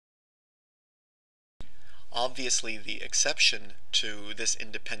Obviously, the exception to this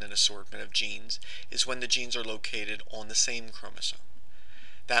independent assortment of genes is when the genes are located on the same chromosome.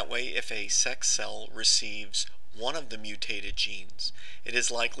 That way, if a sex cell receives one of the mutated genes, it is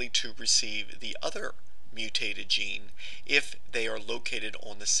likely to receive the other mutated gene if they are located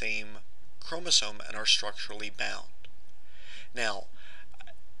on the same chromosome and are structurally bound. Now,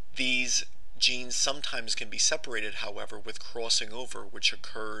 these genes sometimes can be separated, however, with crossing over, which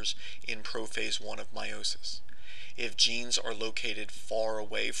occurs in prophase 1 of meiosis. If genes are located far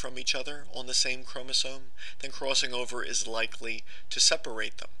away from each other on the same chromosome, then crossing over is likely to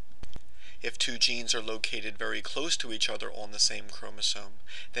separate them. If two genes are located very close to each other on the same chromosome,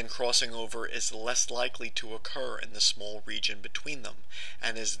 then crossing over is less likely to occur in the small region between them,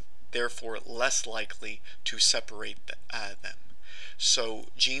 and is therefore less likely to separate them. So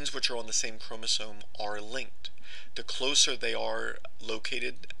genes which are on the same chromosome are linked. The closer they are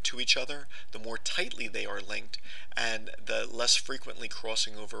located to each other, the more tightly they are linked, and the less frequently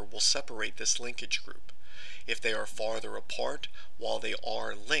crossing over will separate this linkage group. If they are farther apart, while they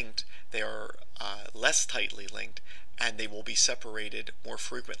are linked, they are less tightly linked, and they will be separated more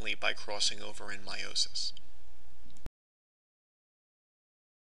frequently by crossing over in meiosis.